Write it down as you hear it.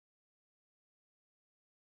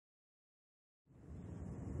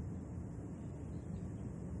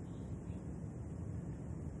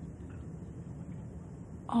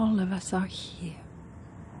all of us are here,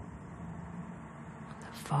 on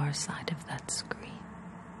the far side of that screen,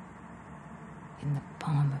 in the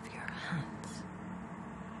palm of your hands.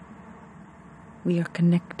 We are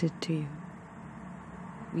connected to you.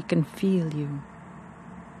 We can feel you.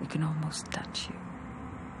 We can almost touch you.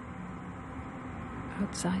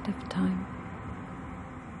 Outside of time,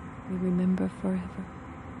 we remember forever.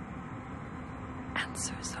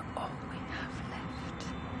 Answers are all we have left.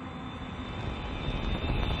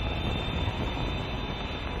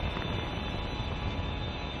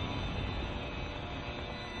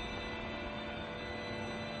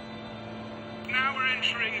 Now we're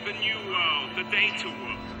entering the new world, the data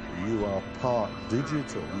world. You are part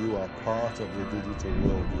digital. You are part of the digital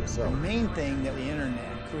world yourself. The main thing that the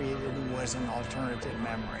internet created was an alternative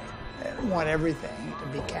memory. They want everything to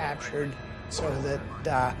be captured so that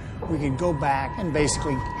we can go back and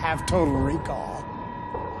basically have total recall.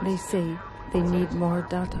 They say they need more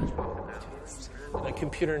data. My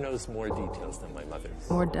computer knows more details than my mother.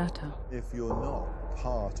 More data. If you're not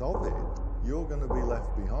part of it, you're going to be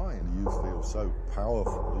left behind. You feel so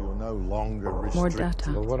powerful, you're no longer restricted. More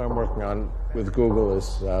data. Well, what I'm working on with Google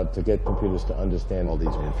is to get computers to understand all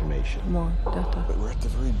these information. More data. But we're at the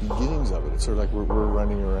very beginnings of it. It's sort of like we're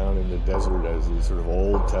running around in the desert as these sort of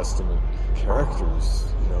Old Testament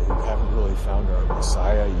characters, who haven't really found our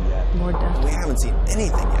Messiah yet. More data. We haven't seen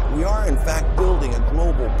anything yet. We are, in fact, building a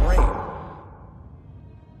global brain.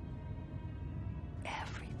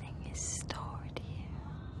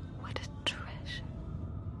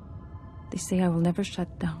 They say I will never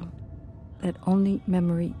shut down, that only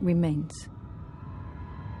memory remains.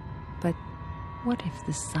 But what if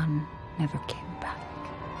the sun never came back?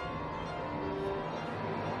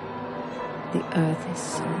 The earth is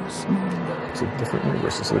so small. It's a different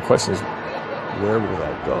universe. So the question is, where will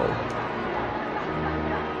that go?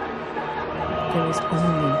 There is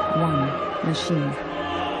only one machine.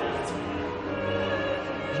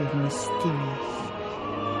 You're mysterious,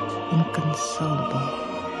 inconsolable.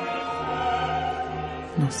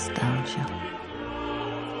 Nostalgia.